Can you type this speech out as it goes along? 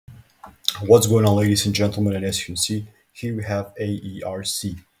What's going on, ladies and gentlemen? And as you can see, here we have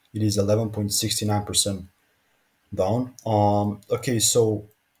AERC. It is 11.69% down. Okay, so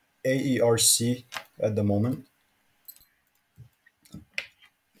AERC at the moment,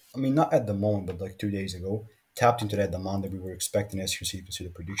 I mean, not at the moment, but like 2 days ago, tapped into that demand that we were expecting. As you can see the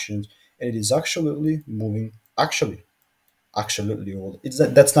predictions, and it is actually moving. Actually, well,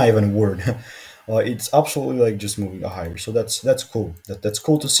 that's not even a word. It's absolutely like just moving higher. So that's cool. That's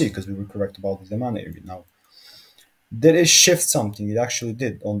cool to see because we were correct about the demand area. Now, did it shift something? It actually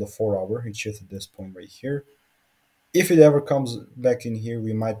did on the 4 hour. It shifted this point right here. If it ever comes back in here,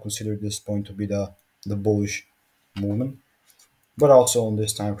 we might consider this point to be the bullish movement. But also on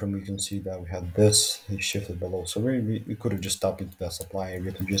this time frame, we can see that we had this. It shifted below, so we could have just stopped into that supply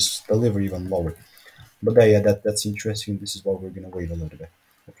area to just deliver even lower. But yeah, that's interesting. This is why we're gonna wait a little bit.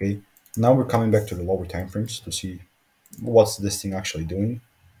 Okay. Now we're coming back to the lower time frames to see what's this thing actually doing.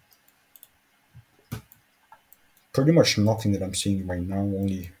 Pretty much nothing that I'm seeing right now.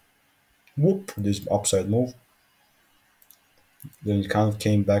 Only whoop this upside move. Then it kind of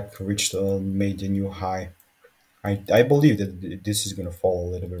came back, reached, made a new high. I believe that this is gonna fall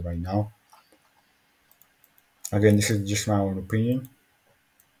a little bit right now. Again, this is just my own opinion.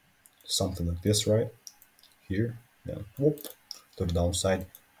 Something like this, right here. Then whoop to the downside.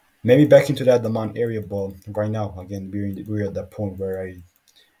 Maybe back into that demand area, but right now, again, we're at that point where I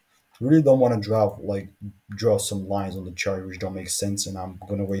really don't want to draw some lines on the chart which don't make sense, and I'm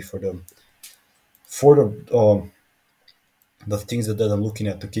gonna wait for the things that I'm looking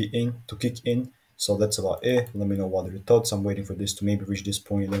at to kick in. So that's about it. Let me know what are your thoughts. I'm waiting for this to maybe reach this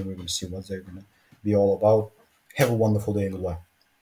point, and then we're gonna see what they're gonna be all about. Have a wonderful day and goodbye.